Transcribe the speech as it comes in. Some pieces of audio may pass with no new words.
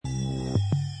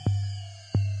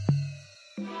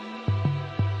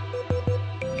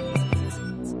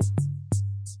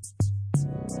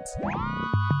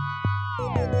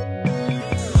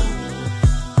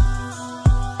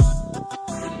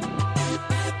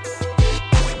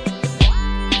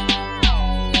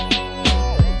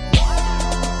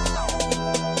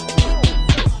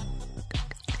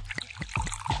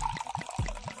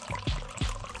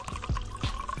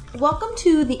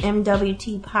to the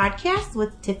MWT podcast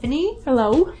with Tiffany.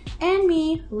 Hello. And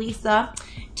me, Lisa.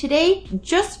 Today,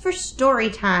 just for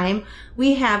story time,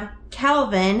 we have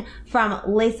Calvin from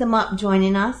Lace 'em Up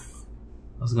joining us.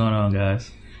 What's going on,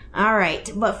 guys? All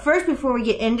right. But first, before we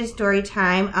get into story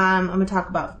time, I'm going to talk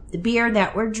about the beer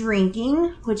that we're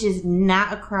drinking, which is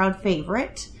not a crowd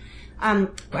favorite.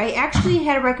 I actually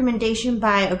had a recommendation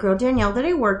by a girl, Danielle, that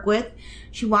I work with.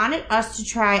 She wanted us to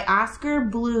try Oscar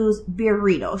Blues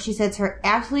Beerito. She said it's her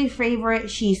absolute favorite.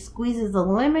 She squeezes a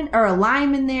lemon or a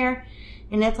lime in there,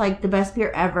 and it's like the best beer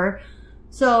ever.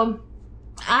 So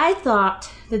I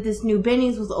thought that this new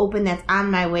Benny's was open that's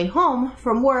on my way home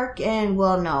from work, and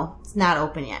well, no, it's not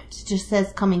open yet. It just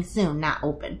says coming soon, not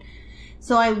open.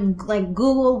 So I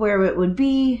Googled where it would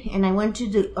be, and I went to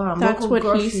the local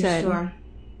grocery store.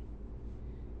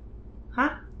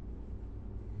 Huh?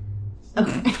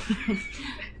 Okay.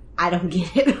 I don't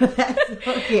get it, but that's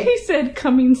okay. He said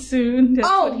coming soon. That's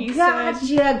what he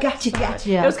said.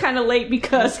 Gotcha. It was kind of late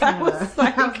because I was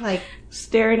like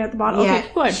staring at the bottle. Yeah,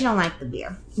 okay, go ahead. She don't like the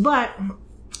beer. But,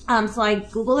 so I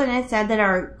Googled it and it said that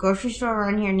our grocery store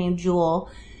around here named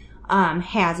Jewel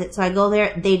has it. So I go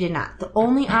there. They did not. The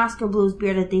only Oscar Blues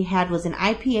beer that they had was an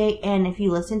IPA. And if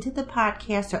you listen to the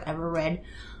podcast or ever read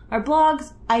our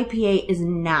blogs, IPA is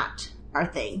not our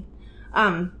thing.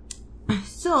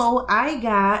 So I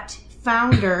got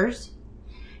Founders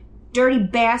Dirty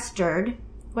Bastard,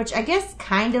 which I guess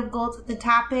kind of goes with the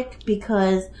topic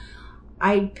because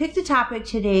I picked a topic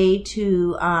today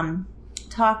to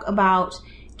talk about,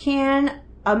 can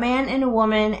a man and a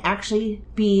woman actually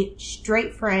be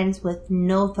straight friends with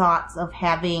no thoughts of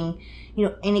having,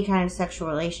 any kind of sexual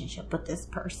relationship with this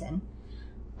person?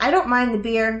 I don't mind the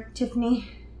beer, Tiffany.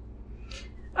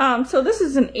 So this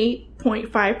is an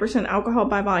 8.5% alcohol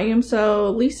by volume. So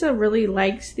Lisa really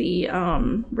likes the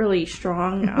really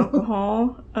strong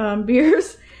alcohol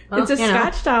beers. Well, it's a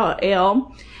Scotch style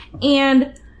ale,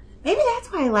 and maybe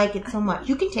that's why I like it so much.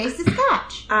 You can taste the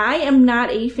Scotch. I am not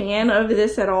a fan of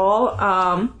this at all.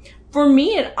 For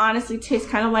me, it honestly tastes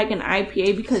kind of like an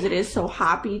IPA because it is so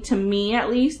hoppy. To me, at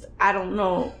least, I don't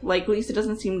know. Like Lisa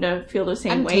doesn't seem to feel the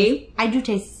same way. I do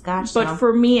taste Scotch, but though.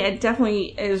 For me, it definitely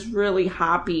is really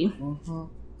hoppy. Mm-hmm.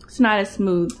 It's not as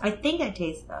smooth. I think I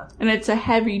taste that. And it's a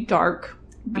heavy, dark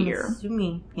beer. I'm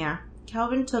assuming, yeah.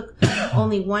 Calvin took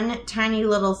only one tiny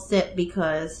little sip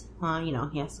because, he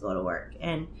has to go to work.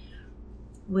 And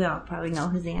we all probably know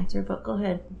his answer, but go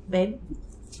ahead, babe.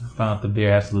 I found the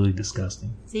beer absolutely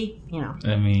disgusting. See?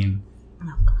 I mean,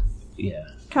 oh, God. Yeah.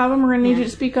 Calvin, we're going to need you to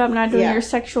speak up, not doing your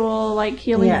sexual,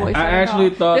 healing voice. I actually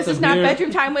thought this is not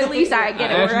bedroom time with Lisa. I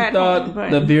get it. I actually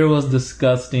thought the beer was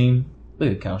disgusting. Look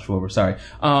at Cal Schwarber. Sorry.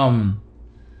 I'm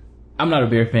not a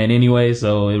beer fan anyway,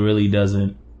 so it really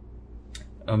doesn't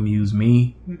amuse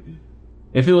me. Mm-mm.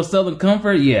 If it was Southern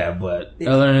Comfort, yeah, but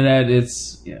other than that,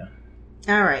 it's, yeah.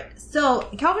 All right. So,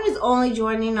 Calvin is only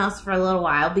joining us for a little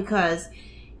while because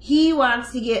he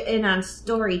wants to get in on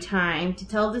story time to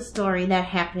tell the story that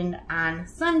happened on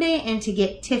Sunday and to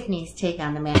get Tiffany's take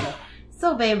on the matter.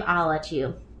 So, babe, I'll let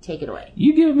you take it away.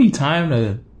 You giving me time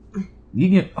to...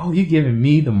 you're giving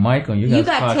me the mic on your guys'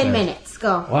 podcast. You got 10 minutes.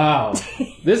 Go. Wow.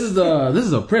 This is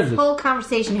a privilege. This whole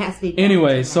conversation has to be...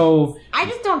 Anyway, so... I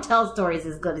just don't tell stories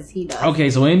as good as he does. Okay,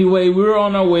 so anyway, we were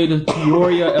on our way to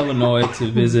Peoria, Illinois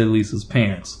to visit Lisa's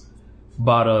parents.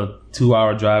 About a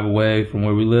 2-hour drive away from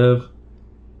where we live.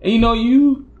 And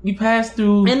you pass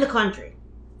through... in the country.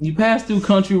 You pass through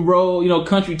country road,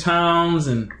 country towns,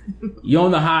 and you're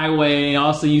on the highway, and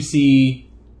also you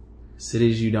see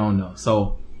cities you don't know.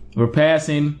 So... we're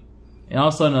passing, and all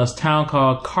of a sudden a town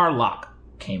called Carlock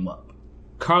came up.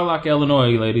 Carlock,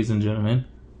 Illinois, ladies and gentlemen.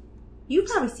 You've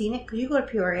probably seen it because you go to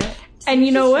Peoria. And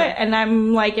you know what? And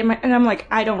I'm like,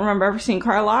 I don't remember ever seeing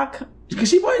Carlock. Because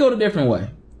she probably go a different way.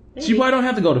 Maybe. She probably don't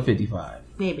have to go to 55.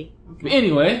 Maybe. Okay. But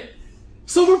anyway,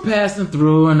 so we're passing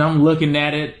through, and I'm looking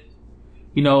at it.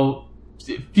 A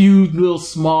few little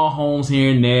small homes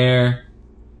here and there.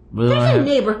 There's a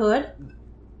neighborhood.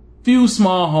 Few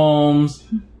small homes.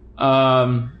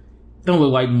 Don't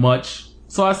look like much.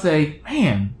 So I say,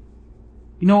 man,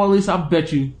 you know what, Lisa? I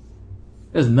bet you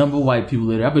there's a number of white people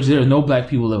there. I bet you there's no black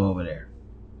people live over there.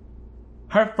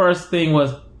 Her first thing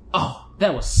was, oh,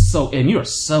 that was so, and you're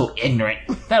so ignorant.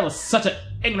 That was such an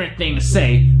ignorant thing to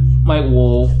say. I'm like,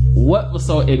 well, what was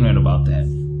so ignorant about that?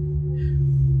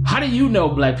 How do you know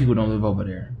black people don't live over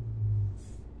there?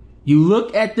 You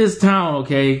look at this town,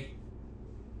 okay?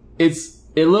 It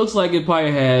looks like it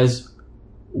probably has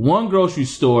one grocery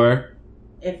store.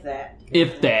 If that.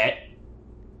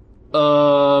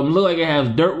 Look like it has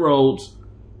dirt roads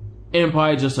and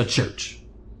probably just a church.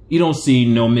 You don't see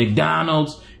no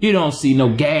McDonald's. You don't see no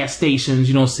gas stations.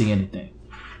 You don't see anything.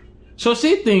 So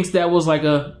she thinks that was like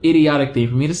a idiotic thing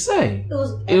for me to say. It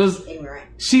was ignorant.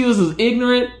 She was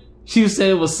ignorant. She said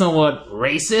it was somewhat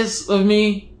racist of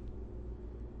me.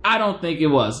 I don't think it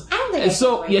was. I don't think And it's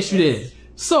so, racist. yes, you did.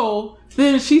 So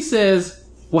then she says,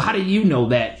 well, how do you know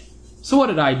that? So what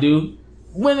did I do?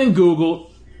 Went and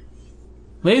Googled.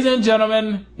 Ladies and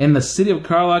gentlemen, in the city of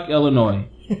Carlock, Illinois,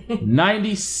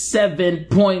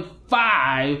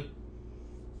 97.5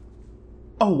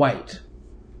 are white.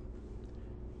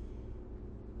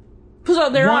 So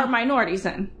there are minorities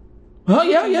then. Oh,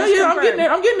 yeah.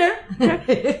 I'm getting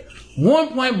there. 1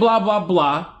 point blah, blah,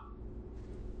 blah.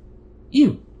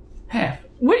 You. Half.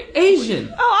 What?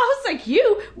 Asian. Oh, I was like,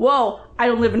 you? Whoa, I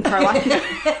don't live in Carlock.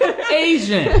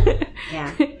 Asian.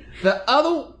 Yeah. The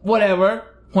other, whatever,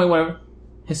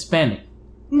 Hispanic.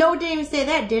 No, it didn't even say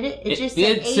that, did it? It just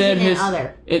said Asian and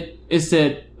other. It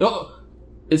said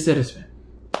Hispanic.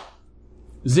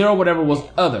 0 whatever was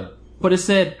other. But it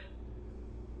said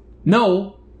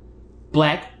no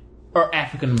black or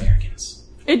African Americans.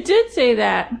 It did say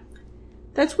that.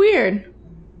 That's weird.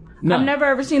 No. I've never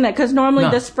ever seen that because normally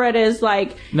No. the spread is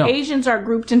like No. Asians are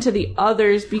grouped into the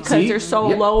others because See? they're so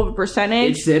Yep. low of a It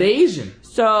percentage. said Asian.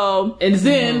 So, And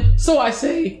then, so I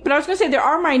say, but I was gonna say there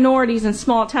are minorities in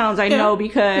small towns. I Yeah. know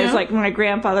because Yeah. like my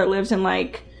grandfather lives in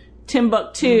like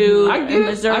Timbuktu I get in it.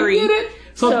 Missouri. I get it.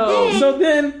 So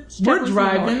then we're Definitely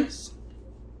driving. minorities.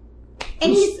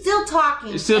 And he's still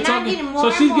talking. He's still and talking. I'm getting more So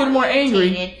and she's more getting more angry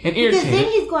irritated and Because irritated. then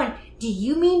he's going, do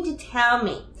you mean to tell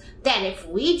me that if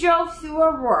we drove through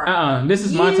Aurora... This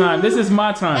is my time. This is my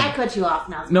I time. cut you off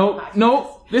now.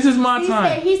 Nope. This is my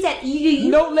time. He said, you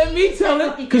No, let me tell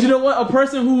it. Because you know what? A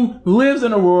person who lives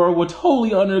in Aurora would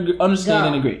totally understand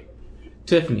and agree.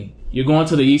 Tiffany, you're going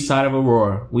to the east side of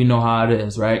Aurora. We know how it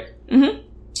is, right? Mm-hmm.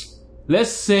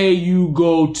 Let's say you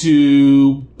go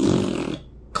to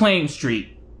Claim Street.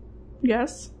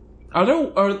 Yes. Are there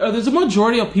a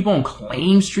majority of people on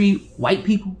Claim Street white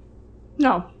people?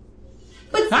 No.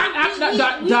 But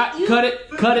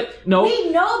Cut it. No. We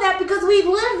know that because we've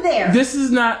lived there. This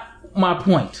is not my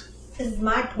point. This is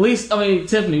my point. At least,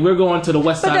 Tiffany, we're going to the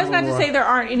west But side that's of not Aurora. to say there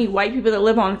aren't any white people that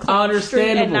live on Clay Street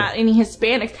and Understandable. not any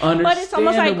Hispanics. But it's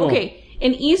almost like, Understandable. okay,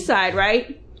 in East Side,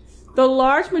 right? The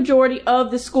large majority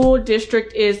of the school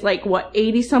district is like, what,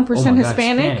 80-some percent Oh my God,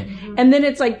 Hispanic? Hispanic. And then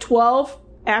it's like 12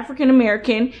 African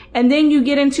American. And then you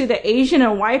get into the Asian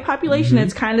and white population.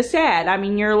 It's kind of sad. I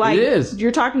mean, you're like, It is.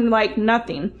 you're talking like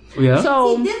nothing. Yeah.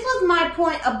 So, See, this was my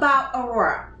point about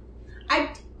Aurora.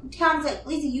 Tom's like,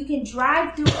 Lisa, you can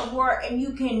drive through Aurora and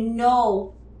you can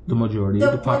know the majority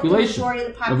of the what population. The majority of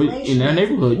the population In that is.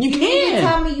 neighborhood. You can.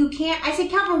 Tell me you can't. I said,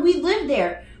 Calvin, we live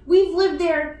there. We've lived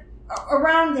there,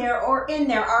 around there, or in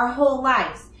there our whole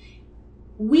lives.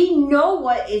 We know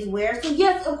what is where. So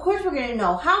yes, of course we're going to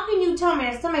know. How can you tell me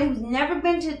as somebody who's never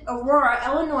been to Aurora,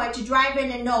 Illinois, to drive in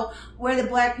and know where the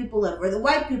black people live, where the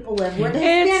white people live, where the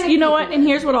Hispanic it's, you know people what? live? And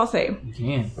here's what I'll say. You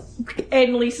can.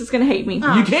 And Lisa's going to hate me.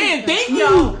 You can. Thank you.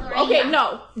 Okay,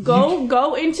 no.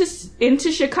 Go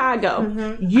into Chicago.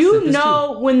 Mm-hmm. I You said this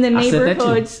know when the I said that too.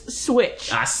 neighborhoods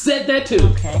switch. I said that too.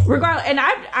 Okay. Regardless, and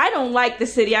I don't like the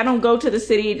city. I don't go to the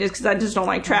city just because I just don't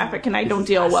like traffic and I don't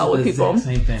deal well with the people. exact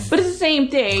same thing. But it's the same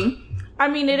thing. I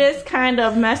mean, it is kind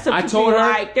of messed up I to told be her-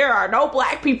 like, there are no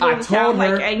black people I in town, told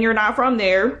her- like, and you're not from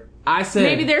there. I said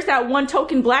Maybe there's that one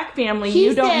token black family He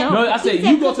you don't said- know. No, I said He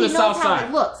you said go to the he south knows how side.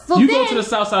 it looks. So You go then- to the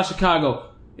south side of Chicago.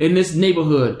 In this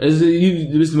neighborhood,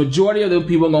 the majority of the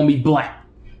people are gonna be black.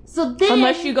 So then,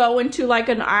 Unless you go into like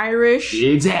an Irish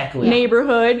Exactly.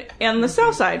 neighborhood on the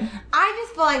south side. I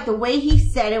just feel like the way he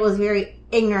said it was very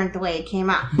ignorant the way it came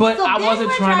out. But so I then wasn't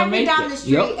we're trying to driving make down it. the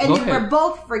street, Yep, and go then ahead. we're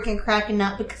both freaking cracking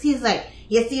up because he's like,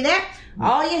 "You see that?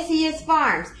 All you see is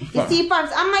farms. You see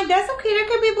farms." I'm like, "That's okay. There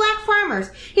could be black farmers."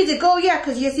 He's like, "Oh yeah,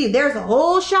 because you see, there's a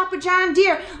whole shop of John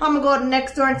Deere." I'm gonna go to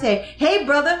next door and say, "Hey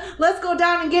brother, let's go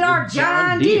down and get our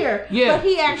John Deere." Yeah. But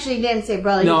he actually didn't say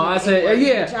brother. No, He I said, said, "Which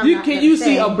yeah. I'm not gonna You say."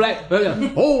 see a black?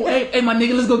 Oh, hey, my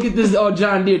nigga, let's go get this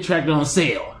John Deere tractor on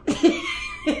sale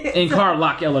in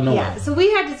Carlock, Illinois. Yeah. So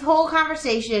we had this whole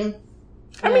conversation.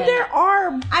 I mean, there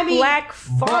are mean, black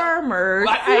farmers.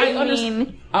 I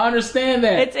mean, I understand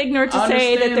that. it's ignorant to I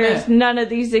say that understand there's none of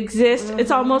these exist. Mm-hmm.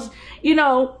 It's almost,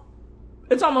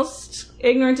 it's almost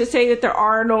ignorant to say that there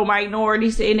are no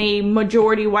minorities in a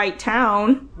majority white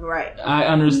town. Right. I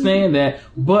understand that,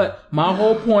 but my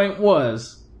whole point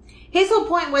was, His whole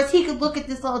point was he could look at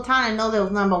this little town and know there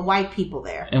was none but white people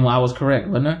there. and I was correct,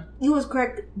 wasn't I? He was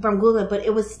correct from Googling, but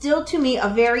it was still to me a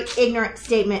very ignorant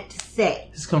statement to say.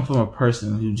 This comes from a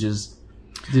person who just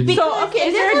So, okay,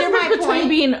 is there a difference between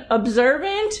being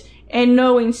observant and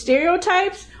knowing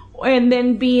stereotypes and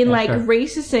then being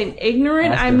racist and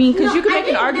ignorant? I mean, because you can make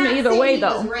an argument either way,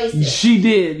 though. She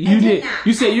did. You did.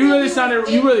 You said you really sounded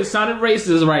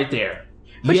racist right there.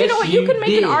 But you know what? You can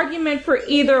make an argument for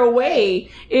either way.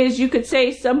 Is you could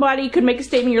say somebody could make a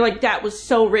statement. You're like, that was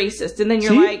so racist, and then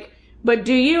you're like, but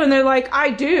do you? And they're like, I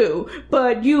do.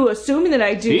 But you assuming that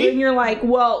I do, and you're like,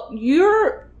 well,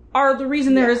 are the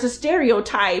reason there is a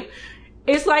stereotype.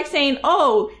 It's like saying,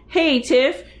 oh, hey,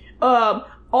 Tiff,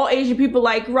 all Asian people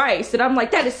like rice. And I'm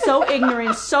like, that is so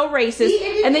ignorant, so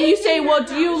racist. And then you say, well,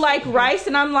 do you like rice?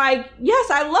 And I'm like, yes,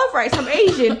 I love rice. I'm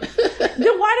Asian.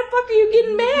 Then why the fuck are you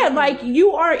getting mad? Like,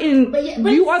 you are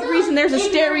the reason there's a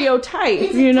stereotype,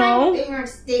 it's you a know? It's an ignorant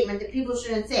statement that people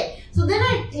shouldn't say. So then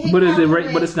I hit But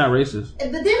it's not racist.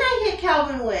 But then I hit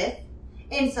Calvin with,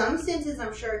 in some senses,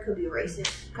 I'm sure it could be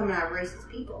racist, coming out of racist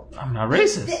people. I'm not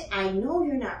racist. I know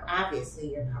you're not.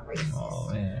 Obviously, you're not racist. Oh,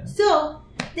 man. So,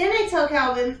 then I tell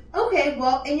Calvin, okay,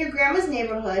 well, in your grandma's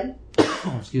neighborhood,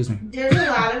 excuse me, there's a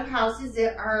lot of houses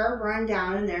that are run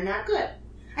down and they're not good.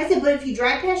 I said, but if you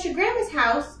drive past your grandma's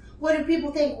house, what do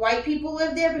people think? White people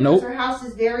live there? Because her house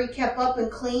is very kept up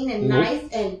and clean and nice,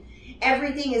 and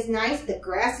everything is nice. The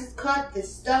grass is cut, the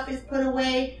stuff is put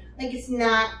away. Like, it's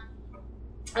not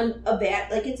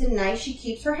it's a nice, she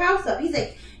keeps her house up. He's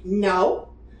like,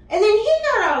 no. And then he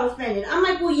got all offended. I'm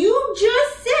like, well, you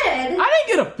just said. I didn't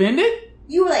get offended.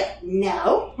 You were like,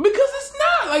 no. Because it's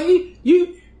not. Like,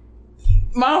 you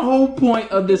my whole point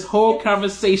of this whole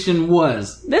conversation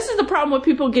was. This is the problem with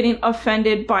people getting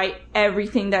offended by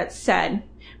everything that's said.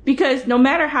 Because no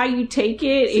matter how you take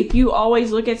it, if you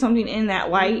always look at something in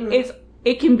that light,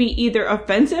 it can be either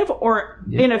offensive or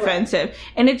inoffensive.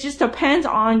 And it just depends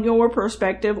on your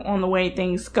perspective on the way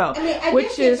things go.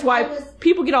 Which is why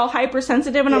people get all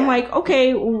hypersensitive, and I'm like,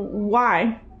 okay,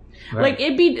 why? Right.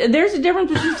 Like, there's a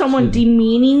difference between someone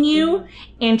demeaning you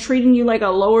and treating you like a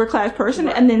lower class person,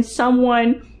 and then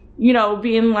someone, you know,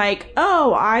 being like,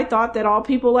 oh, I thought that all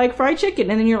people like fried chicken.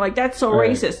 And then you're like, that's so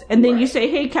racist. And then you say,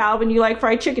 hey, Calvin, you like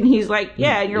fried chicken? He's like,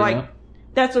 yeah. And you're like,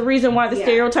 that's the reason why the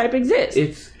stereotype exists.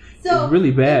 It's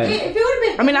really bad. If it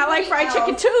would have been I like fried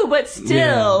chicken too, but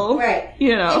still. Right.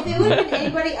 You know. If it would have been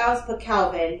anybody else but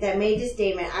Calvin that made this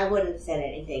statement, I wouldn't have said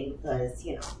anything because,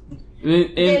 you know.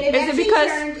 Is it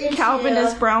because Calvin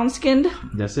is brown skinned?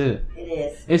 That's it. It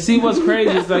is. And see what's crazy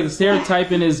is like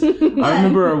stereotyping is. I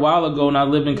remember a while ago when I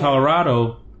lived in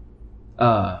Colorado,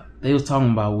 they was talking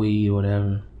about weed or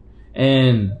whatever,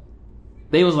 and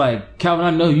they was like, Calvin, I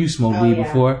know you smoked weed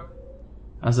before.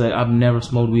 I said, I've never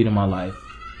smoked weed in my life.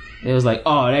 It was like,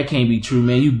 oh, that can't be true,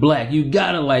 man. You black, you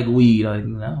gotta like weed. Like,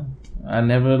 no. I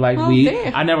never liked weed.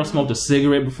 Damn. I never smoked a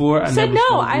cigarette before. I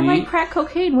like crack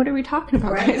cocaine. What are we talking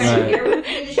about? Right.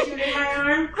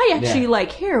 I actually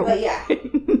like heroin. But yeah.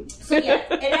 So yeah,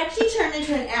 it actually turned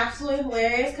into an absolutely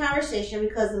hilarious conversation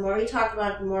because the more we talked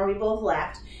about it, the more we both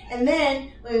laughed. And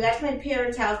then when we got to my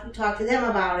parents' house, we talked to them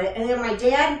about it. And then my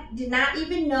dad did not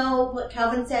even know what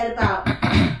Calvin said about,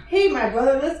 hey, my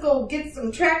brother, let's go get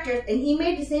some tractors. And he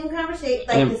made the same conversation,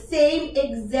 the same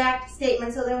exact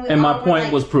statement. So then my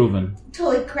point was proven.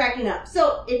 Totally cracking up.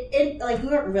 So it we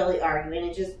weren't really arguing.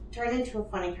 It just turned into a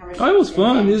funny conversation. Oh, it was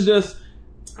fun. It's just,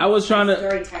 I was trying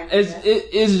to.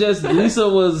 It's just Lisa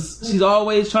she's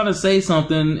always trying to say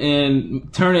something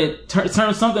and turn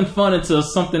something fun into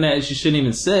something that she shouldn't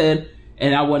even said,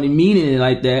 and I wasn't meaning it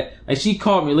like that. Like, she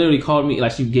literally called me,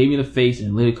 like, she gave me the face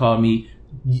and literally called me.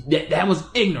 That was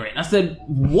ignorant. I said,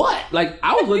 what? Like,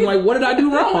 I was looking like, what did I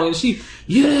do wrong? And she,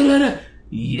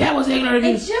 that was ignorant.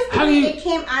 It's just the way it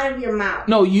came out of your mouth.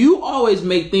 No, you always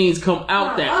make things come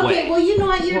out that way. Okay, well, you know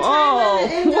what? Your time on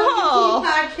the NWT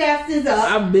podcast is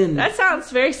up. That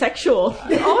sounds very sexual.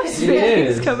 Always make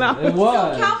things come out. It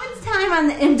was. So Calvin's time on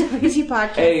the NWT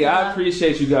podcast. Hey, I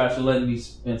appreciate you guys for letting me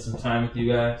spend some time with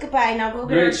you guys. Goodbye. Now go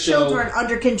get our children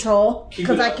under control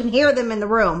because I can hear them in the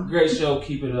room. Great show.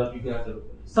 Keep it up. You got the.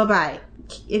 Bye-bye.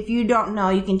 If you don't know,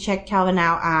 you can check Calvin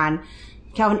out on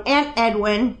Calvin and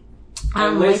Edwin.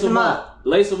 Lace them up.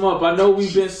 Lace them up. I know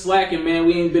we've been slacking, man.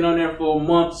 We ain't been on there for a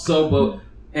month or so, but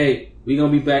hey, we're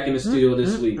going to be back in the studio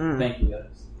this week. Thank you, guys.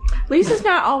 Lisa's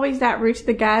not always that rude to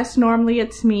the guests. Normally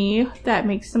it's me that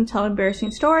makes them tell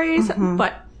embarrassing stories,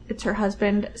 but it's her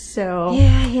husband, so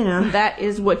yeah, you know, that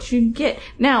is what you get.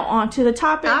 Now, on to the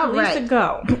topic. All Lisa, right.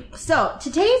 go. So,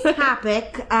 today's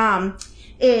topic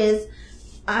is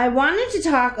I wanted to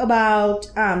talk about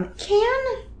can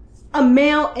a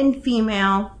male and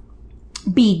female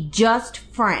be just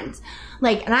friends?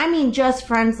 Like, and I mean just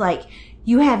friends, like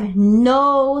you have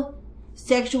no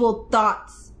sexual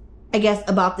thoughts, I guess,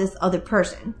 about this other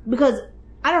person. Because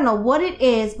I don't know what it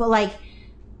is, but like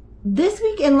this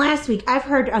week and last week, I've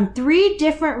heard on 3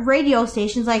 different radio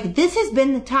stations, like this has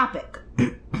been the topic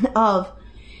of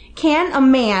can a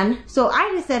man, so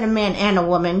I just said a man and a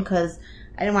woman because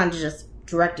I didn't want to just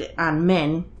direct it on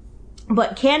men,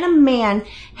 but can a man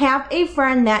have a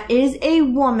friend that is a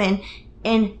woman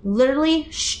and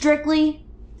literally strictly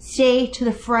stay to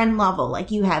the friend level?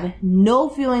 Like you have no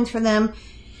feelings for them.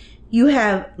 You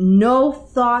have no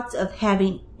thoughts of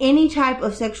having any type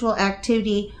of sexual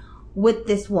activity with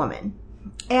this woman.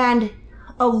 And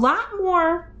a lot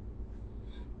more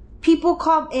people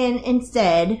called in and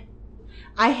said,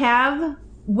 I have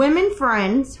women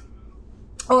friends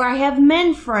or I have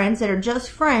men friends that are just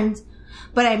friends,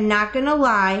 but I'm not going to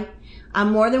lie.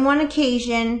 On more than one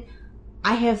occasion,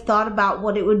 I have thought about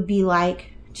what it would be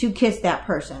like to kiss that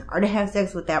person or to have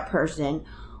sex with that person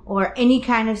or any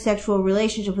kind of sexual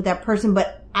relationship with that person,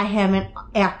 but I haven't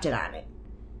acted on it.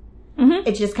 Mm-hmm.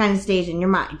 It just kind of stays in your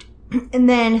mind. And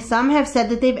then some have said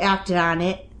that they've acted on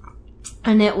it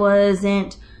and it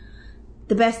wasn't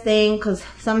the best thing because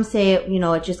some say,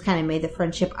 it just kind of made the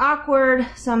friendship awkward.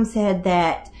 Some said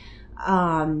that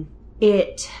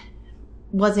it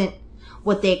wasn't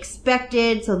what they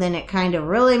expected, so then it kind of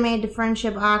really made the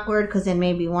friendship awkward because then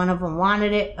maybe one of them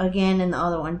wanted it again and the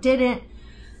other one didn't.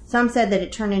 Some said that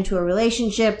it turned into a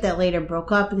relationship that later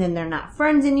broke up and then they're not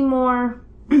friends anymore.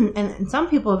 And some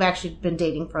people have actually been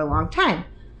dating for a long time.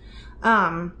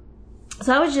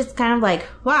 So I was just kind of like,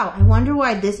 wow, I wonder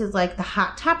why this is like the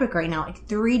hot topic right now. Like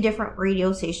 3 different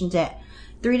radio stations at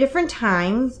 3 different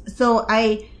times. So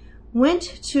I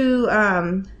went to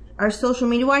our social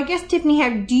media. Well, I guess,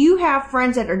 Tiffany, do you have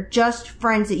friends that are just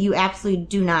friends that you absolutely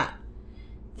do not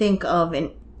think of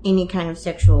in any kind of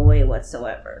sexual way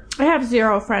whatsoever? I have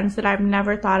 0 friends that I've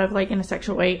never thought of like in a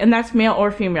sexual way, and that's male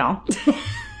or female.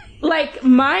 Like,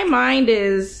 my mind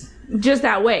is just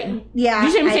that way. Yeah.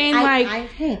 You see what I'm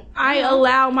saying? I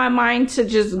allow my mind to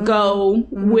just go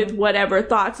with whatever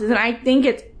thoughts is. And I think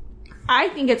it's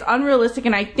unrealistic,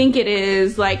 and I think it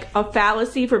is like a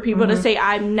fallacy for people to say,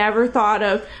 I've never thought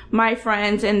of my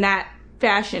friends in that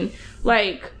fashion.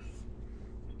 Like,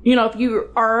 if you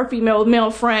are a female with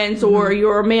male friends, or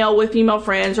you're a male with female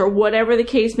friends, or whatever the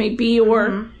case may be,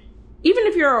 or even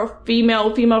if you're a female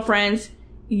with female friends,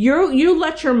 you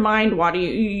let your mind wander.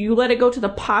 You let it go to the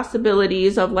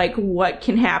possibilities of like what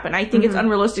can happen. I think it's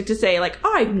unrealistic to say like,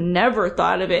 oh, I've never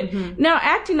thought of it. Now,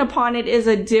 acting upon it is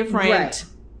a different,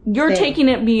 you're taking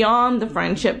it beyond the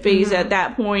friendship phase at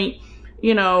that point.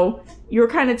 You're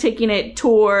kind of taking it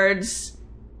towards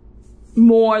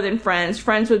more than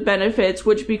friends with benefits,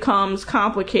 which becomes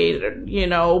complicated.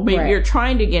 Maybe you're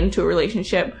trying to get into a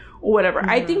relationship or whatever.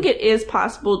 I think it is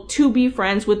possible to be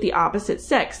friends with the opposite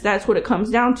sex. That's what it comes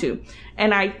down to.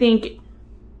 And I think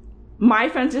my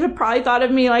friends have probably thought of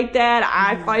me like that.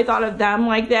 I probably thought of them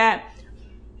like that.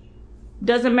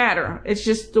 Doesn't matter. It's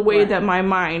just the way that my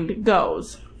mind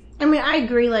goes. I mean, I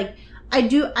agree. Like, I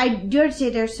do have to say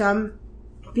there's some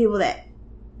people that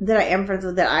I am friends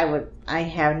with that I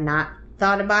have not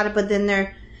thought about it, but then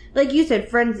they're, like you said,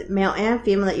 friends, male and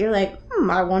female, that you're like,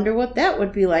 I wonder what that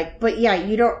would be like. But yeah,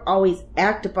 you don't always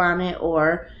act upon it,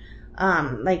 or,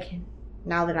 like,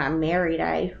 now that I'm married,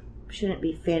 I shouldn't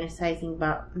be fantasizing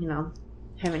about,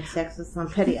 having sex with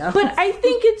somebody else. But I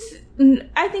think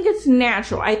it's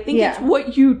natural. I think it's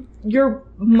what your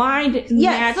mind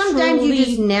naturally sometimes you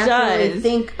just naturally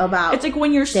think about. It's like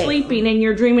when you're sleeping and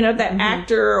you're dreaming of that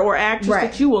actor or actress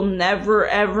that you will never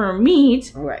ever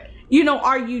meet. Right.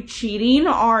 Are you cheating?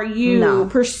 Are you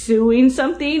pursuing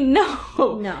something?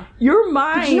 No. Your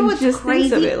mind just crazy?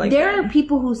 Thinks of it like there that. Are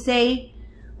people who say,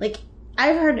 like,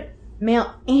 I've heard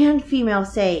male and female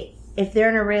say, if they're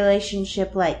in a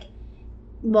relationship, like,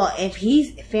 well, if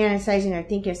he's fantasizing or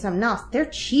thinking of something else, they're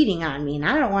cheating on me and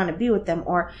I don't want to be with them.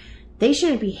 Or they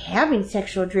shouldn't be having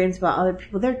sexual dreams about other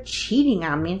people. They're cheating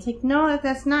on me. It's like, no,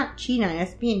 that's not cheating on me.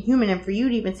 That's being human. And for you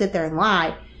to even sit there and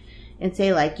lie and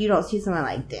say, like, you don't see someone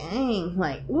like, dang,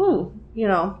 like, ooh,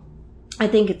 I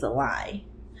think it's a lie.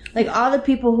 Like, all the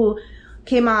people who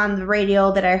came on the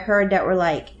radio that I heard that were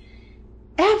like,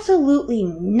 absolutely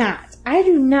not. I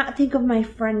do not think of my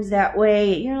friends that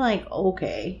way. You're like,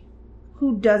 okay.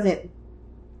 Who doesn't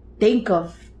think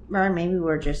of, or maybe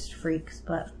we're just freaks,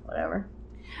 but whatever.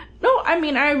 No, I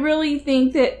mean, I really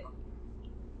think that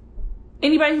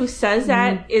anybody who says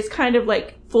that is kind of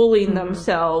like fooling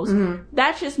themselves.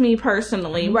 That's just me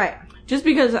personally. Right. Just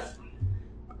because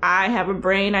I have a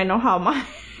brain, I know how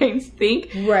minds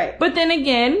think. Right. But then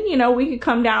again, we could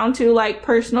come down to like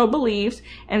personal beliefs,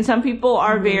 and some people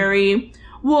are very,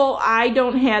 well, I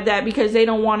don't have that because they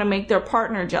don't want to make their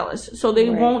partner jealous. So they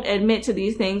won't admit to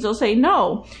these things. They'll say,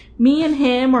 no, me and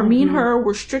him or me and her,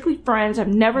 we're strictly friends. I've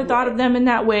never thought of them in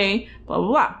that way, blah, blah,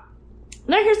 blah.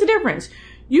 Now, here's the difference.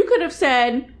 You could have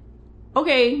said,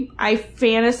 okay, I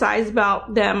fantasize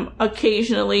about them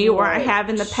occasionally, or I have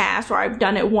in the past, or I've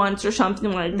done it once or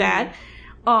something like that.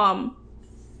 But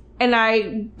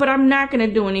I'm not going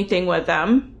to do anything with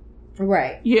them.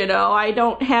 Right. You know, I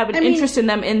don't have an interest in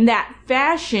them in that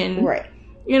fashion. Right.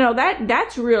 You know,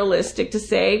 that's realistic to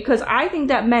say, because I think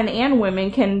that men and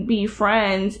women can be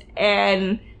friends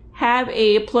and have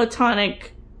a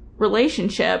platonic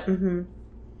relationship. Mm-hmm.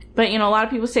 But, you know, a lot of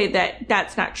people say that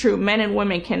that's not true. Men and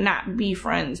women cannot be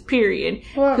friends, period,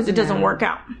 because it doesn't work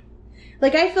out.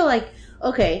 Like, I feel like,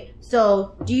 okay,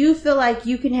 so do you feel like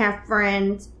you can have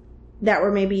friends that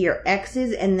were maybe your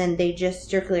exes and then they just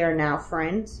strictly are now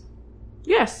friends?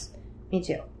 Yes. Me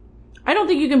too. I don't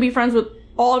think you can be friends with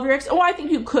all of your exes. Oh, I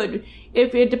think you could,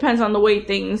 if it depends on the way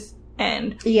things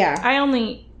end. Yeah. I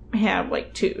only have,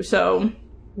 like, 2, so.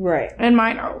 Right. And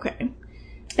mine are okay.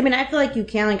 I mean, I feel like you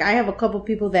can. Like, I have a couple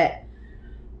people that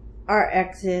are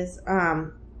exes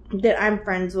that I'm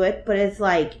friends with, but it's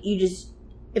like, you just,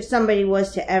 if somebody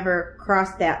was to ever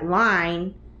cross that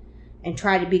line and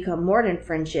try to become more than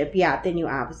friendship, yeah, then you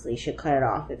obviously should cut it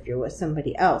off if you're with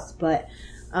somebody else. But,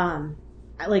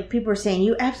 like, people are saying,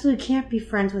 you absolutely can't be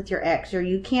friends with your ex, or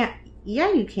you can't.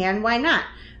 Yeah, you can. Why not?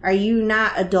 Are you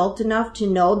not adult enough to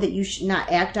know that you should not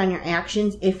act on your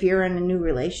actions if you're in a new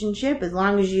relationship, as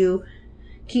long as you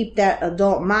keep that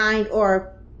adult mind?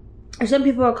 Or some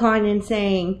people are calling in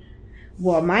saying,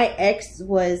 well, my ex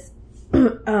was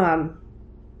the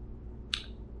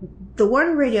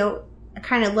one radio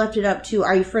kind of left it up to,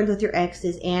 are you friends with your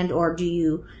exes, and or do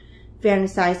you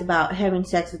fantasize about having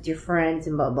sex with your friends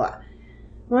and blah blah.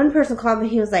 One person called me,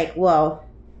 he was like, well,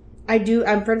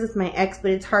 I'm friends with my ex,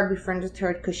 but it's hard to be friends with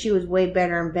her because she was way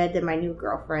better in bed than my new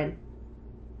girlfriend.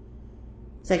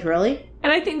 It's like, really?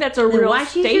 And I think that's a real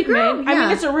statement. Yeah. I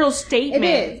mean, it's a real statement.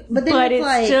 It is. But it's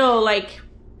like, still like,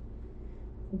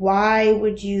 why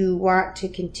would you want to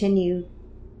continue?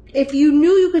 If you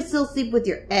knew you could still sleep with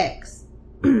your ex,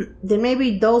 then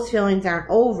maybe those feelings aren't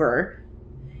over.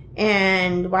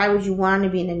 And why would you want to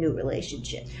be in a new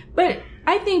relationship? But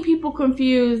I think people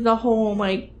confuse the whole,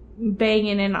 like,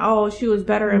 banging and, oh, she was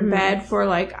better in bed for,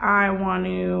 like, I want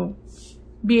to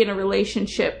be in a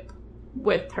relationship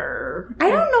with her. I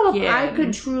don't know if I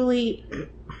could truly,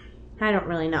 I don't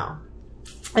really know.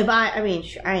 I mean,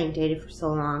 I ain't dated for so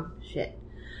long. Shit.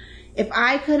 If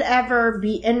I could ever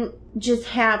be, and just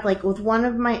have, like, with one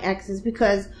of my exes,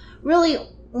 because really,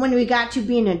 when we got to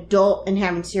be an adult and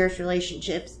having serious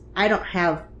relationships, I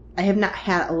have not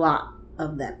had a lot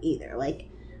of them either. Like,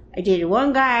 I dated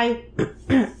one guy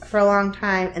for a long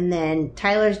time, and then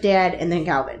Tyler's dad, and then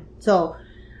Calvin. So,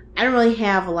 I don't really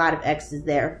have a lot of exes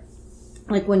there.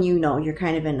 Like, when you know you're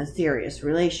kind of in a serious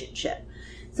relationship.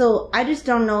 So, I just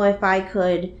don't know if I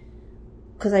could,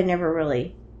 because I never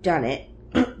really done it,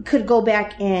 could go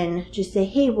back and just say,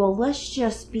 hey, well, let's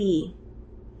just be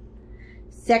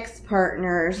sex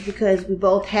partners because we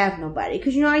both have nobody.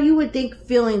 Because, you know, you would think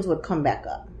feelings would come back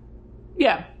up.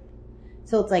 Yeah.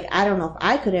 So it's like, I don't know if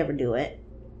I could ever do it.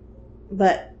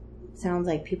 But it sounds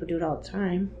like people do it all the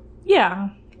time. Yeah.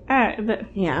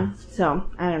 Yeah. So,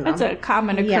 I don't know. That's a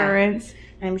common occurrence.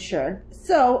 Yeah, I'm sure.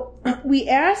 So, we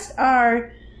asked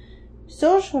our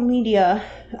social media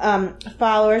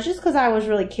followers, just because I was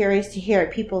really curious to hear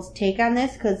people's take on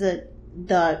this, because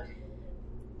the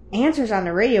answers on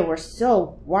the radio were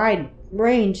so wide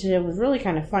range that it was really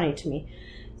kind of funny to me.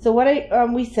 So what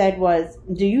we said was,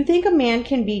 do you think a man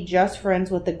can be just friends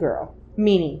with a girl?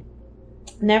 Meaning,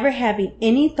 never having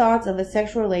any thoughts of a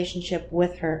sexual relationship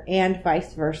with her, and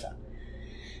vice versa.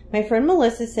 My friend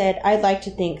Melissa said, I'd like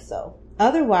to think so.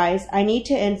 Otherwise, I need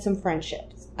to end some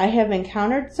friendships. I have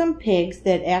encountered some pigs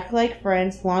that act like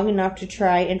friends long enough to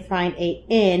try and find a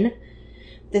in.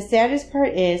 The saddest part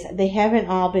is they haven't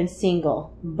all been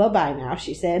single. Bye-bye now,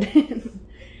 she said.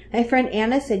 My friend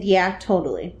Anna said, yeah,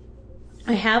 totally.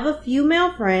 I have a few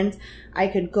male friends I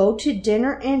could go to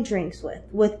dinner and drinks with,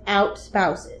 without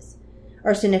spouses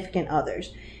or significant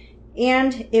others.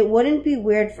 And it wouldn't be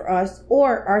weird for us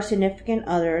or our significant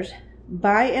others.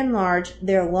 By and large,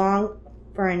 they're long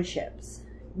friendships.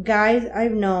 Guys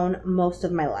I've known most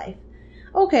of my life.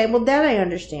 Okay, well, that I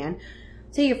understand.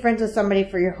 Say you're friends with somebody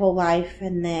for your whole life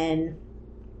and then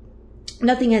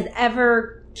nothing has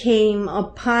ever came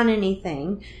upon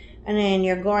anything, and then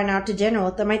you're going out to dinner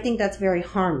with them. I think that's very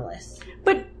harmless.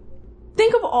 But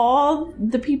think of all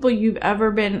the people you've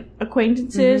ever been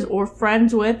acquaintances or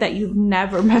friends with that you've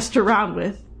never messed around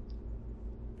with.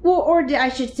 Well, or I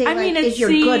should say, is your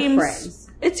good friends.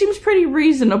 It seems pretty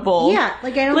reasonable. Yeah,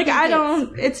 I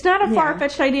don't. It's not a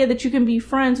far-fetched idea that you can be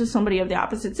friends with somebody of the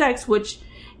opposite sex. Which,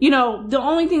 the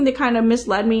only thing that kind of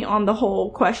misled me on the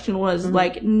whole question was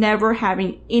never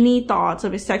having any thoughts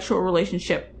of a sexual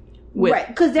relationship with. Right,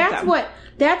 because that's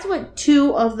what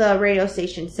 2 of the radio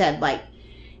stations said. Like,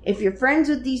 if you're friends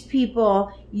with these people,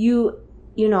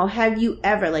 have you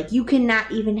ever you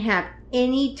cannot even have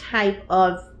any type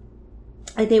of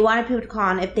they wanted people to call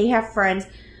on if they have friends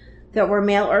that were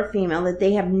male or female, that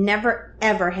they have never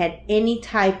ever had any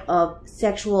type of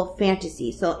sexual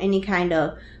fantasy. So any kind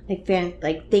of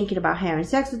thinking about having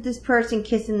sex with this person,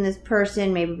 kissing this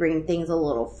person, maybe bringing things a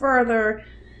little further.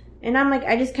 And I'm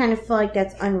I just kind of feel like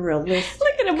that's unrealistic.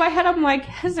 Looking in my head, I'm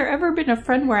has there ever been a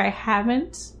friend where I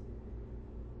haven't?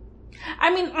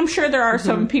 I mean, I'm sure there are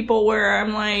some people where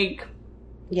I'm I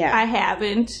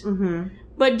haven't. Mm-hmm.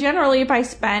 But generally, if I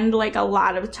spend a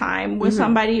lot of time with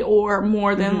somebody, or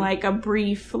more than a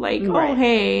brief, oh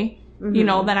hey, then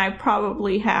I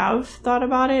probably have thought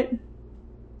about it.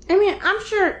 I mean, I'm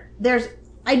sure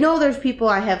I know there's people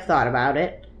I have thought about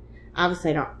it.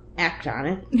 Obviously, I don't act on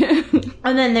it.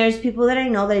 And then there's people that I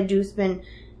know that I do spend.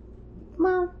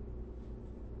 Well,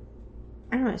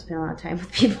 I don't really spend a lot of time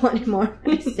with people anymore.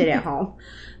 I sit at home.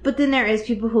 But then there is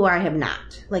people who I have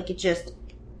not. It just.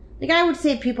 I would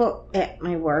say people at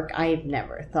my work, I've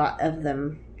never thought of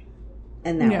them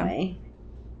in that way.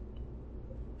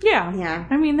 Yeah. Yeah.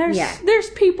 I mean, there's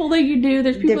people that you do,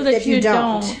 there's people that you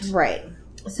don't. Right.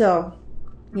 So,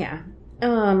 yeah.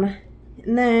 And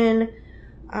then,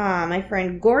 my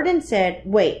friend Gordon said,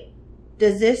 wait,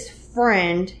 does this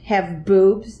friend have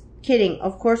boobs? Kidding.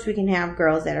 Of course we can have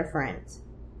girls that are friends.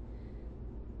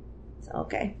 So,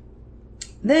 okay.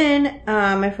 Then,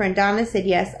 my friend Donna said,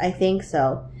 yes, I think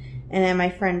so. And then my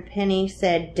friend Penny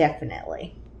said,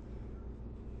 definitely.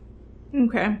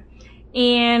 Okay.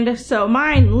 And so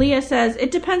mine, Leah says, it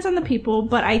depends on the people,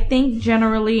 but I think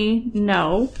generally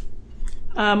no.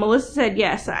 Melissa said,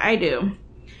 yes, I do.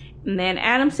 And then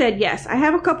Adam said, yes, I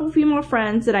have a couple female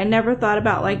friends that I never thought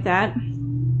about like that.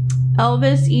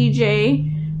 Elvis EJ,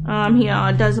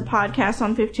 he does a podcast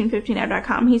on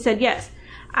 1515app.com. He said, yes,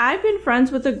 I've been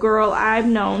friends with a girl I've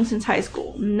known since high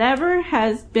school. Never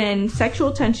has been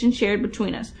sexual tension shared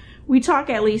between us. We talk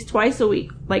at least twice a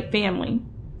week, like family.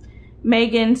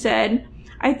 Megan said,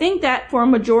 I think that for a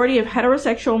majority of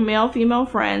heterosexual male-female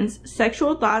friends,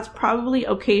 sexual thoughts probably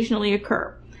occasionally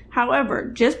occur. However,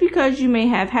 just because you may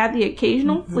have had the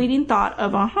occasional fleeting thought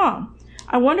of,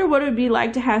 I wonder what it would be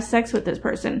like to have sex with this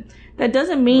person. That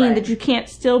doesn't mean that you can't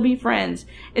still be friends.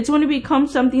 It's when it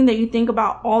becomes something that you think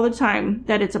about all the time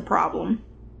that it's a problem.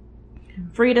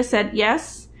 Frida said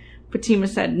yes. Fatima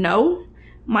said no.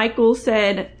 Michael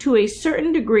said to a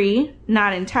certain degree,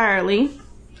 not entirely.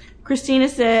 Christina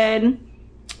said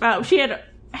she had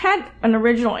an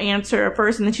original answer at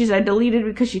first, and then she said deleted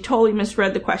because she totally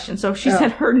misread the question. So she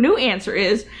said her new answer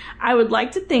is, I would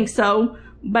like to think so,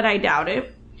 but I doubt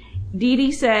it. Dee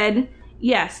Dee said,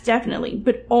 yes, definitely,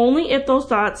 but only if those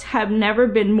thoughts have never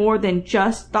been more than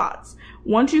just thoughts.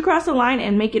 Once you cross the line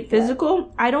and make it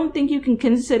physical, I don't think you can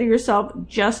consider yourself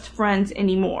just friends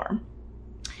anymore.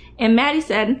 And Maddie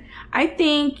said, I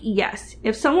think yes.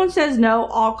 If someone says no,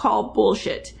 I'll call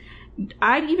bullshit.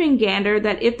 I'd even gander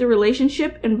that if the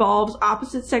relationship involves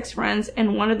opposite sex friends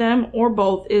and one of them or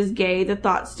both is gay, the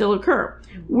thoughts still occur.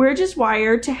 We're just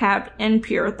wired to have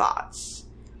impure thoughts.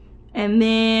 And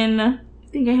then I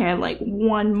think I had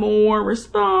one more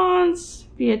response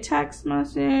via text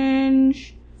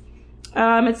message.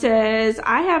 It says,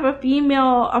 I have a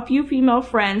few female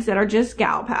friends that are just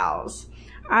gal pals.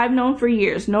 I've known for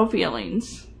years, no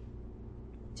feelings.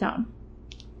 So,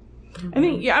 I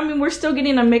mean, we're still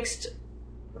getting a mixed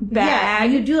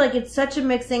bag. Yeah, you do, it's such a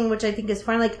mixed thing, which I think is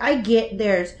fun. I get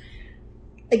there's,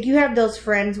 you have those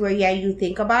friends where, you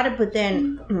think about it, but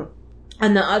then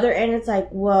on the other end, it's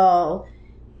well,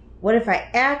 what if I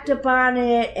act upon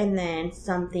it and then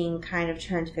something kind of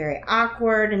turns very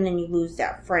awkward and then you lose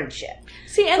that friendship?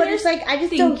 See, and but it's I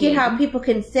just don't get how people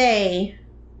can say,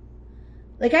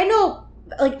 I know,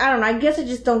 I don't know, I guess I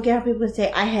just don't get how people can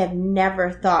say, I have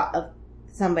never thought of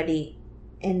somebody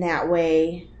in that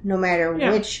way, no matter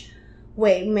which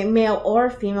way, male or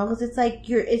female, because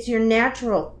it's your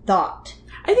natural thought.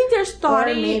 I think there's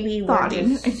thoughting. Or maybe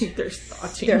thoughting. I think there's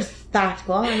thoughting. There's thought.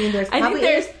 Well, I mean,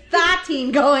 there's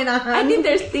thoughting going on. I think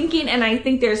there's thinking, and I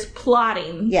think there's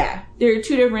plotting. Yeah. There are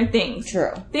two different things.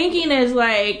 True. Thinking is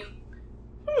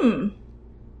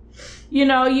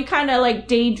you kind of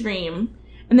daydream.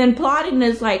 And then plotting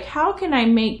is how can I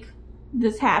make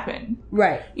this happen?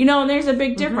 Right. You know, and there's a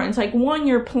big difference. Like, one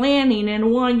you're planning,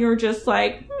 and one you're just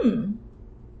like,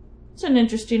 it's an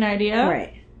interesting idea.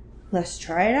 Right. Let's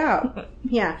try it out.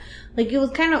 Yeah. Like, it was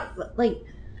kind of, like,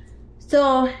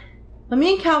 so, when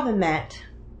me and Calvin met,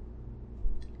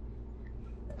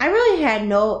 I really had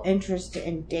no interest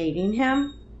in dating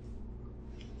him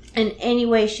in any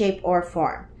way, shape, or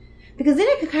form. Because then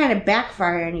it could kind of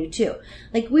backfire on you, too.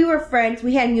 Like, we were friends.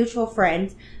 We had mutual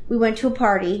friends. We went to a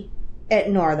party at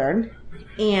Northern.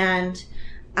 And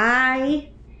I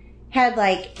had,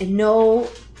 like, no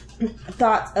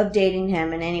thoughts of dating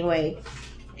him in any way,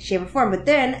 shape, or form. But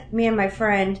then, me and my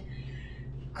friend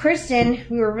Kristen,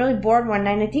 we were really bored one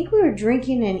night. And I think we were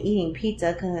drinking and eating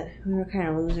pizza because we were kind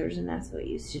of losers, and that's what we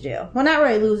used to do. Well, not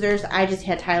really losers. I just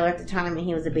had Tyler at the time, and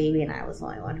he was a baby, and I was the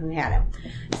only one who had him.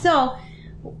 So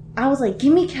I was like,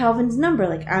 give me Calvin's number.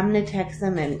 Like, I'm going to text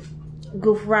him and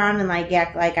goof around and, like,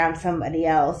 act like I'm somebody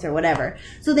else or whatever.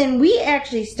 So then we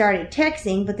actually started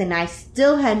texting, but then I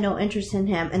still had no interest in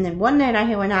him. And then one night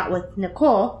I went out with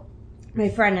Nicole, my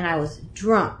friend, and I was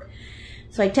drunk.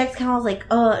 So I text Calvin, I was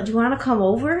like, do you want to come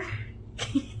over?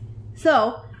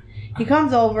 So he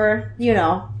comes over, you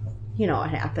know what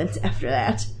happens after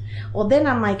that. Well, then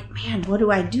I'm like, man, what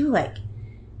do I do? Like,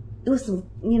 it was,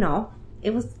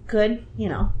 it was good,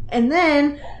 And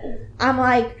then I'm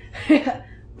like,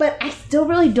 but I still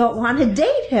really don't want to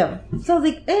date him. So I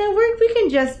was like, we can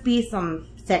just be some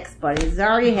sex buddies. It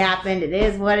already happened. It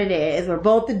is what it is. We're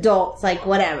both adults, like,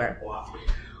 whatever. Wow.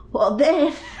 Well,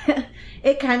 then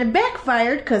it kind of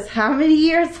backfired because how many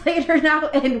years later now?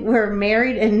 And we're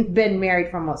married and been married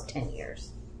for almost 10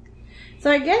 years. So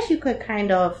I guess you could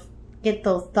kind of get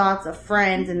those thoughts of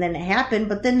friends and then it happened,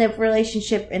 but then the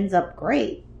relationship ends up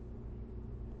great.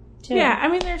 Too. Yeah, I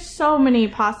mean, there's so many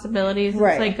possibilities. It's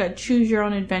right. like a choose your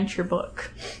own adventure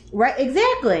book. Right,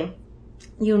 exactly.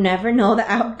 You never know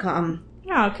the outcome.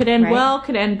 No, it could end well,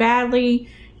 could end badly.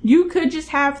 You could just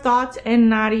have thoughts and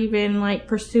not even, like,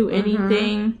 pursue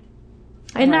anything.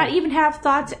 And not even have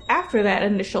thoughts after that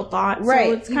initial thought. Right.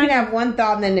 So it's you can have one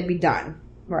thought and then it'd be done.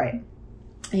 Right.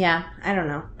 Yeah, I don't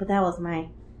know. But that was my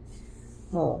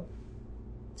whole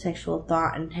sexual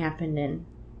thought and happened, and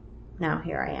now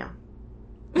here I am.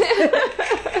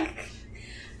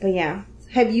 But yeah.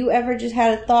 Have you ever just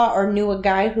had a thought or knew a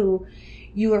guy who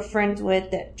you were friends with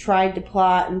that tried to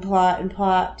plot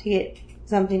to get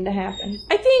something to happen?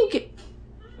 I think,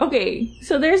 okay,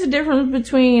 so there's a difference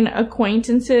between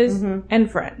acquaintances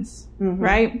and friends,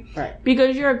 right? Right.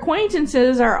 Because your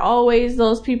acquaintances are always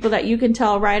those people that you can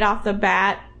tell right off the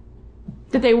bat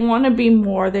that they want to be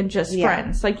more than just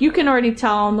friends. Like, you can already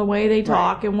tell on the way they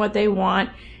talk and what they want,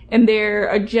 and their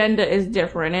agenda is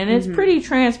different. And it's pretty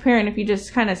transparent if you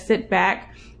just kind of sit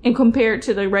back and compare it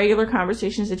to the regular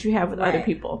conversations that you have with other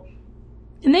people.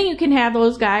 And then you can have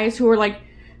those guys who are, like,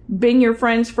 been your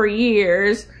friends for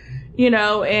years,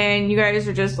 and you guys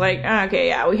are just like, okay,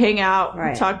 yeah, we hang out,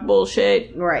 we talk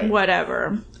bullshit,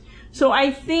 whatever. So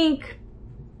I think,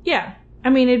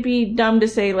 it'd be dumb to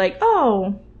say, like,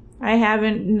 oh, I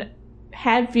haven't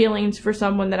had feelings for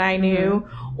someone that I knew,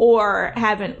 or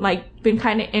haven't, like, been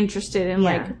kind of interested in,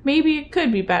 like, maybe it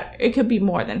could be better, it could be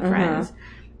more than friends,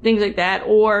 things like that,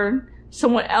 or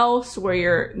someone else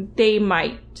where they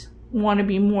might want to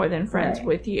be more than friends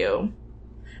with you.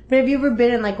 But have you ever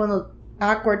been in, like, one of those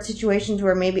awkward situations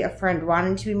where maybe a friend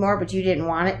wanted to be more, but you didn't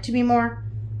want it to be more?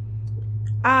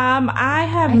 I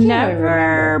have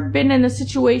never been in a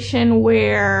situation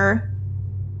where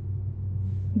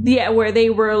they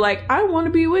were like, I want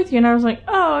to be with you. And I was like,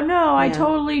 oh, no, I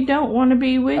totally don't want to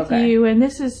be with you. And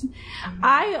this is,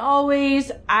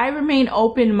 I remain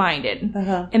open-minded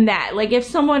in that. Like, if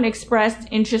someone expressed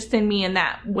interest in me in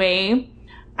that way,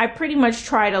 I pretty much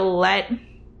try to let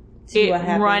it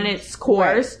run its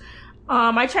course.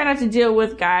 I try not to deal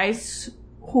with guys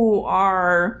who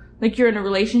are, like, you're in a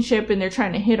relationship and they're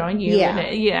trying to hit on you.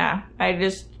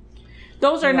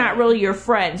 Those are not really your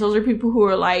friends. Those are people who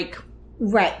are, like,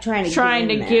 trying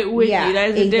to get with you.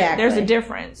 There's a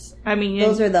difference. I mean,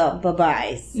 those are the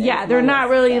bye-byes. Yeah, they're not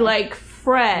really like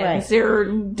friends. They're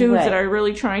dudes that are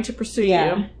really trying to pursue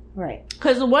you. Right.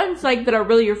 Because the ones like that are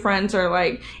really your friends are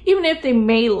like, even if they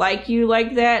may like you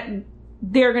like that,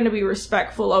 they're going to be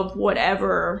respectful of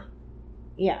whatever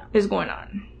is going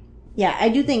on. Yeah, I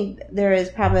do think there is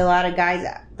probably a lot of guys,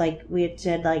 like we had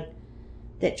said, like,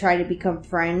 that try to become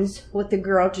friends with the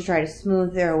girl to try to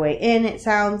smooth their way in, it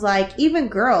sounds like. Even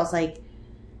girls, like,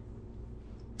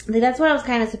 that's why I was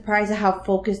kind of surprised at how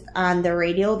focused on the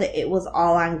radio that it was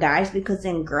all on guys, because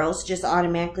then girls just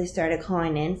automatically started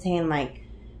calling in saying, like,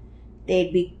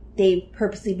 they'd be they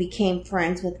purposely became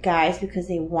friends with guys because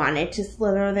they wanted to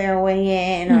slither their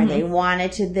way in, or they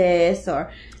wanted to this,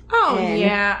 or... Oh,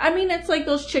 yeah. I mean, it's like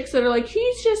those chicks that are like,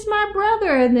 he's just my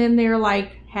brother, and then they're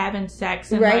like having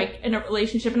sex and like in a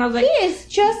relationship, and I was like, he is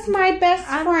just my best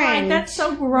friend. Like, that's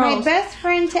so gross. My best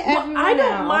friend to everyone I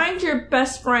don't else. mind your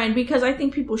best friend, because I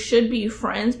think people should be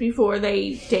friends before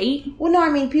they date. Well, no, I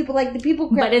mean, people like the people...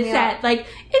 But it's that, like,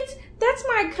 that's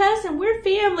my cousin, we're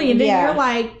family, and then you're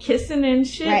like kissing and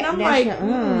shit, and I'm like,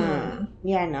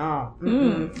 yeah,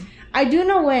 no. I do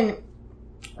know when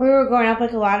we were growing up,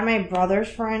 like, a lot of my brother's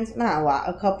friends, not a lot,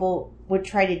 a couple would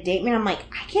try to date me, and I'm like,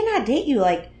 I cannot date you,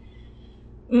 like,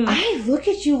 I look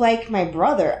at you like my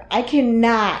brother. I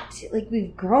cannot. Like,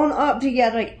 we've grown up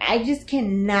together. Like, I just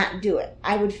cannot do it.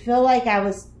 I would feel like I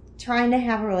was trying to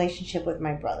have a relationship with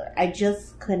my brother. I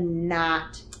just could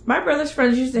not. My brother's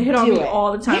friends used to hit on me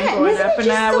all the time growing up,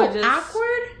 and I would just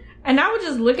awkward. And I would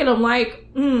just look at them like,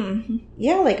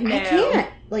 yeah, like no. I can't.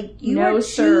 Like, you are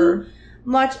too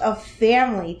much of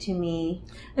family to me.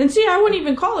 And see, I wouldn't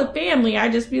even call it family.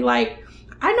 I'd just be like,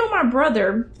 I know my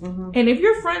brother, and if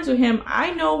you're friends with him, I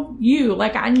know you.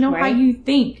 Like, I know how you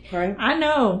think. Right. I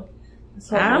know.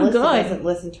 So I'm Melissa good. Doesn't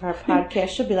listen to our podcast.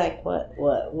 She'll be like, "What?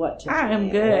 I am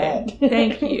good.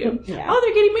 Thank you." Yeah. Oh,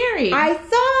 they're getting married. I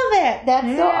saw that.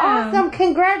 That's so awesome!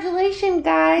 Congratulations,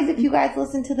 guys! If you guys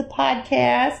listen to the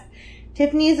podcast,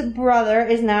 Tiffany's brother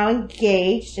is now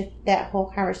engaged. If that whole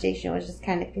conversation was just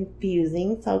kind of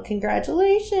confusing, so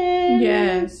congratulations.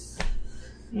 Yes.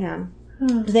 Yeah.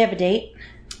 Do they have a date?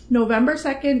 November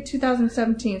 2nd,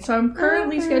 2017. So I'm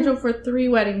currently scheduled for 3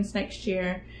 weddings next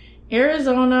year.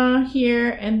 Arizona, here,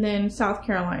 and then South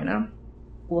Carolina.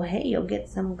 Well, hey, you'll get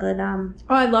some good, Oh,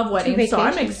 I love weddings, so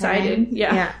I'm excited.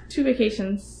 Yeah. 2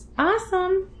 vacations.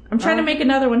 Awesome. I'm trying to make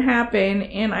another one happen,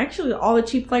 and actually all the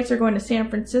cheap flights are going to San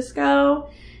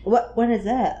Francisco. When is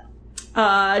that?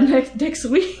 Next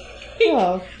week.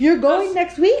 Oh, you're going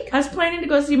next week? I was planning to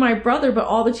go see my brother, but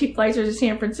all the cheap flights are to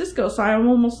San Francisco, so I'm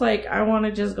almost like, I want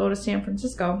to just go to San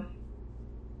Francisco.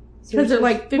 Because they're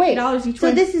like $50 each way.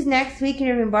 So this is next week and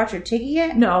you haven't bought your ticket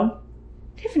yet? No.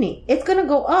 Tiffany, it's going to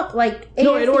go up like ASAP.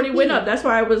 No, it already went up. That's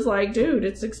why I was like, dude,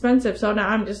 it's expensive. So now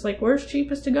I'm just like, where's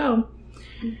cheapest to go?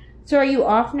 So are you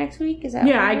off next week? Is that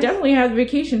I definitely have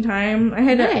vacation time. I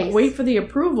had to wait for the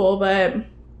approval, but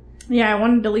yeah, I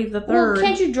wanted to leave the 3rd. Well,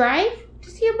 can't you drive to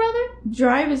see your brother?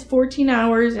 Drive is 14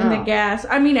 hours and the gas.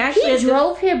 I mean, actually... He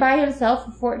drove here by himself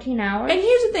for 14 hours? And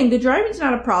here's the thing. The driving's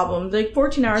not a problem. Like,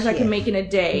 14 hours I can make in a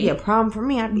day. It'd be a problem for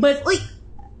me. But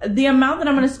the amount that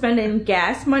I'm going to spend in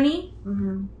gas money,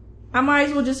 I might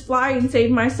as well just fly and save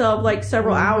myself, like,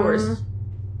 several hours.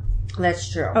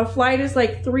 That's true. A flight is,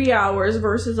 like, 3 hours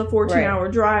versus a 14-hour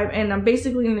drive, and I'm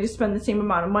basically going to spend the same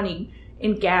amount of money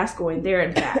in gas going there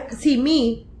and back. See,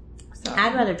 me,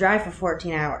 I'd rather drive for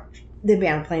 14 hours. They'd be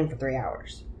on a plane for 3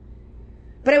 hours.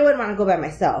 But I wouldn't want to go by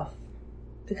myself.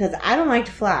 Because I don't like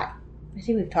to fly. I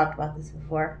think we've talked about this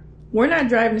before. We're not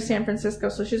driving to San Francisco,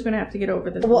 so she's going to have to get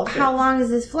over this. Well, how long is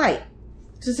this flight?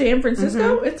 To San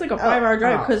Francisco? It's like a 5-hour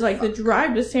drive. Because, like, the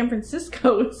drive to San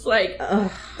Francisco is like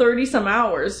 30-some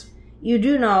hours. You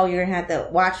do know you're going to have to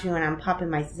watch me when I'm popping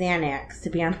my Xanax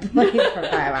to be on a plane for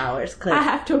 5 hours. Cause I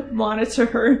have to monitor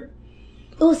her.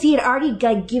 Oh, see, it already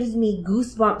gives me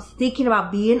goosebumps thinking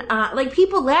about being on... Like,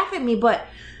 people laugh at me, but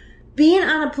being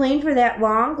on a plane for that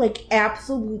long, like,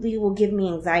 absolutely will give me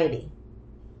anxiety.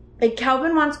 Like,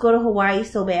 Calvin wants to go to Hawaii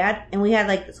so bad, and we had,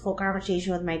 like, this whole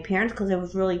conversation with my parents because it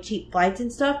was really cheap flights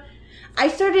and stuff. I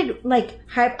started, like,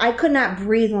 I could not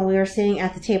breathe when we were sitting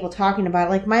at the table talking about it.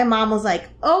 Like, my mom was like,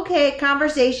 okay,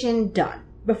 conversation done.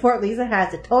 Before Lisa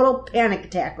has a total panic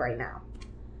attack right now.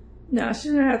 No,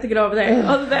 she's going to have to get over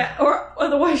that. Or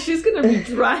otherwise she's going to be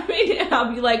driving and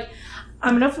I'll be like,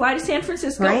 I'm going to fly to San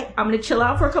Francisco. Right? I'm going to chill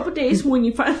out for a couple days when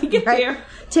you finally get there.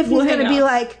 Tiffany's going to be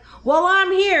like, well,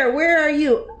 I'm here. Where are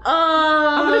you?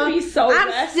 I'm going to be so I'm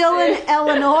rested. Still in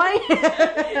Illinois.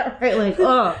 Right, like,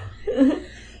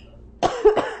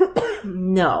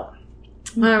 no.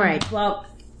 All right. Well,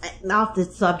 off the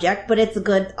subject, but it's a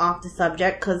good off the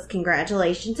subject because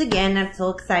congratulations again. That's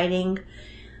so exciting.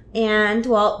 And,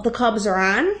 well, the Cubs are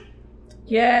on.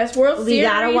 Yes, World Series. We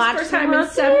gotta watch first time in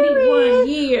 71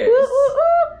 years. Woo, woo, woo.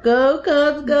 Go,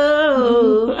 Cubs,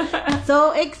 go.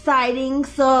 So exciting.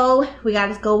 So, we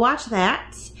gotta go watch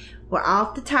that. We're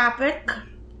off the topic.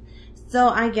 So,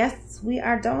 I guess we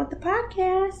are done with the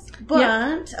podcast.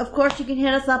 But, of course, you can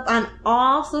hit us up on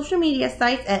all social media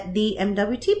sites at the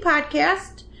MWT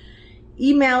Podcast.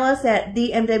 Email us at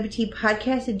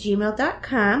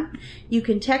themwtpodcast@gmail.com. You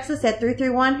can text us at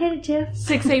 331-HIT-IT-TIFF.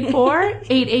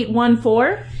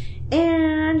 684-8814.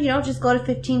 And, just go to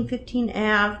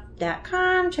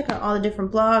 1515av.com. Check out all the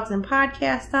different blogs and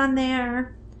podcasts on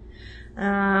there.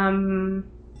 I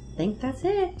think that's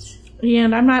it. Yeah,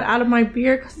 and I'm not out of my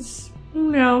beer because,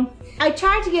 I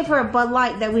tried to give her a Bud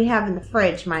Light that we have in the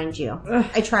fridge, mind you. Ugh.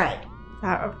 I tried.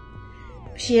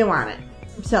 She didn't want it.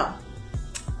 So,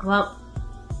 well,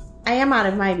 I am out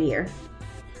of my beer.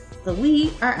 So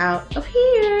we are out of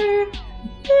here.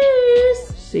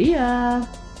 Peace. See ya.